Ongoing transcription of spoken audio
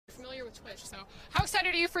with Twitch. So how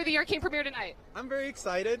excited are you for the Arcane premiere tonight? I'm very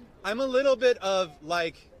excited. I'm a little bit of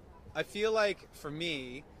like, I feel like for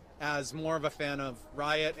me, as more of a fan of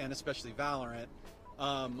Riot and especially Valorant,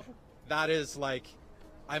 that is like,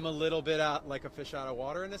 I'm a little bit like a fish out of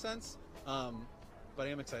water in a sense. But I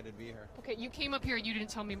am excited to be here. Okay, you came up here, you didn't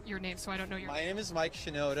tell me your name, so I don't know your name. My name is Mike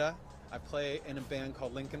Shinoa. I play in a band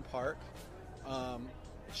called Linkin Park.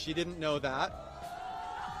 She didn't know that.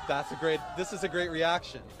 This is a great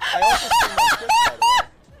reaction. I also stream on Twitch, by the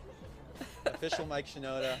way. Official Mike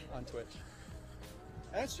Shinoa on Twitch.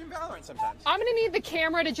 And I stream Valorant sometimes. I'm gonna need the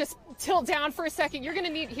camera to just tilt down for a second. You're gonna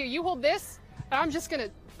need, here, you hold this, and I'm just gonna,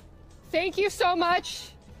 thank you so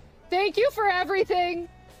much. Thank you for everything.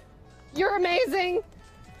 You're amazing.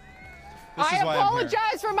 I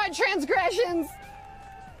apologize for my transgressions.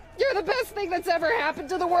 You're the best thing that's ever happened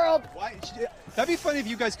to the world. Why? That'd be funny if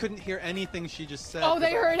you guys couldn't hear anything she just said. Oh,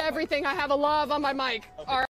 they heard everything. I have a love on my mic. Okay. All right.